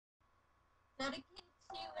dedicates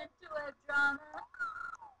you into a drama,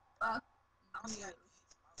 fuck you.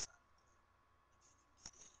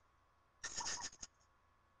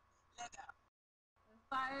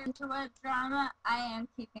 If I into a drama, I am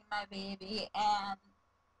keeping my baby, and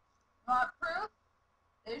want proof?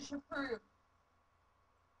 There's your proof.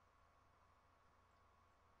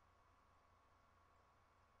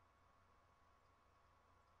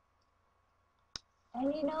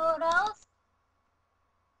 And you know what else?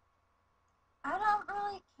 I don't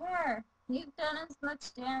really care. You've done as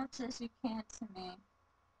much damage as you can to me.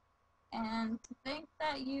 And to think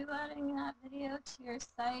that you adding that video to your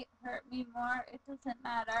site hurt me more, it doesn't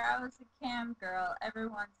matter. I was a cam girl.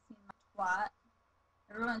 Everyone's seen my twat.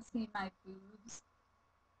 Everyone's seen my boobs.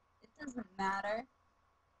 It doesn't matter.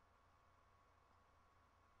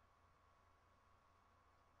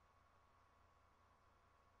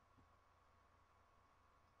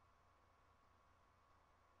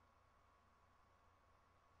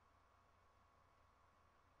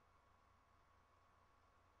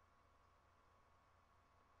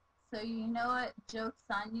 So you know what? Joke's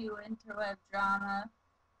on you, interweb drama.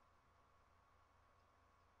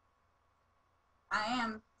 I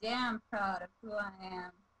am damn proud of who I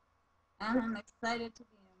am. And I'm excited to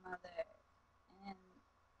be a mother. And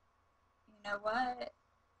you know what?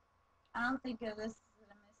 I don't think of this as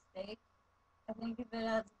a mistake. I think of it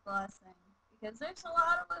as a blessing. Because there's a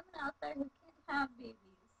lot of women out there who can't have babies.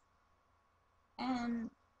 And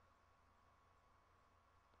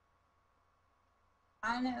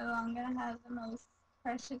I know I'm going to have the most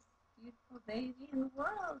precious, beautiful baby in the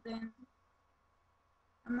world. And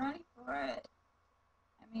I'm ready for it.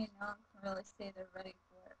 I mean, no one can really say they're ready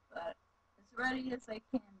for it, but as ready as I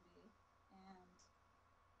can be. And,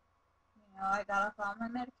 you know, I got off all my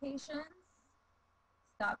medications,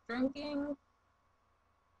 stopped drinking,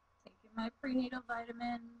 taking my prenatal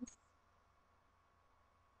vitamins,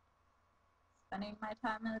 spending my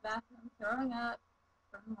time in the bathroom throwing up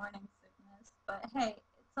from morning sickness. But hey,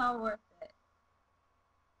 it's all worth it.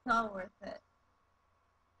 It's all worth it.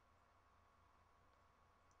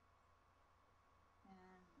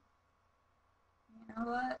 And you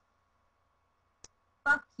know what?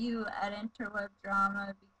 Fuck you at interweb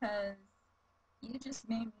drama, because you just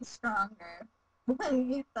made me stronger when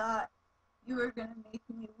you thought you were gonna make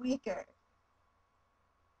me weaker.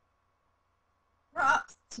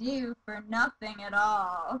 Props to you for nothing at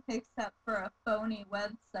all, except for a phony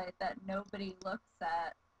website that nobody looks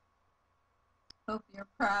at. Hope you're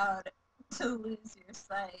proud to lose your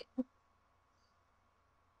site.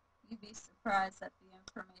 You'd be surprised at the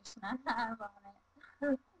information I have on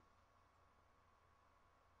it.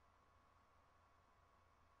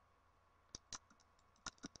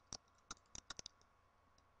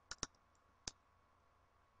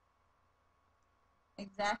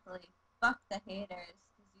 Exactly. Fuck the haters.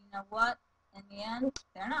 Because you know what? In the end,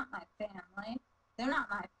 they're not my family. They're not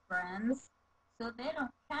my friends. So they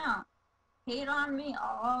don't count. Hate on me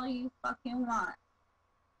all you fucking want.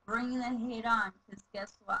 Bring the hate on, because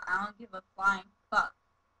guess what? I don't give a flying fuck.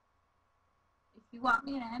 If you want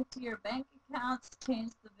me to empty your bank accounts,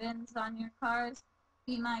 change the VINs on your cars,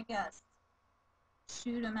 be my guest.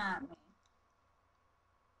 Shoot 'em at me.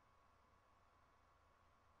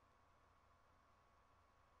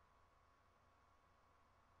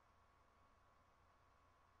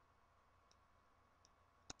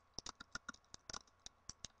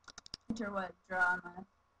 Interweb drama.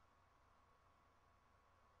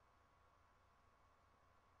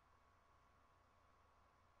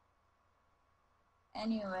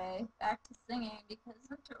 Anyway, back to singing, because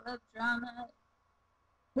interweb drama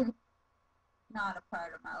not a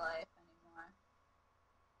part of my life anymore.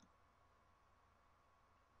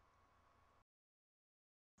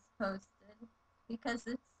 It's posted because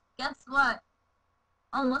it's, guess what?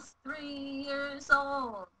 Almost 3 years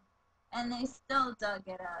old, and they still dug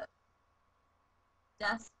it up.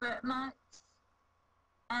 Desperate much?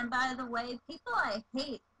 And by the way, people I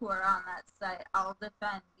hate who are on that site, I'll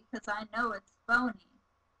defend, because I know it's phony.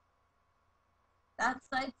 That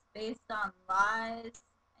site's based on lies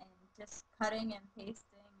and just cutting and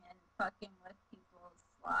pasting and fucking with people's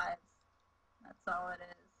lives. That's all it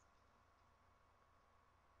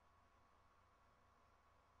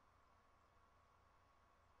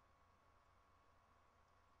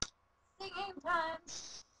is. Singing time!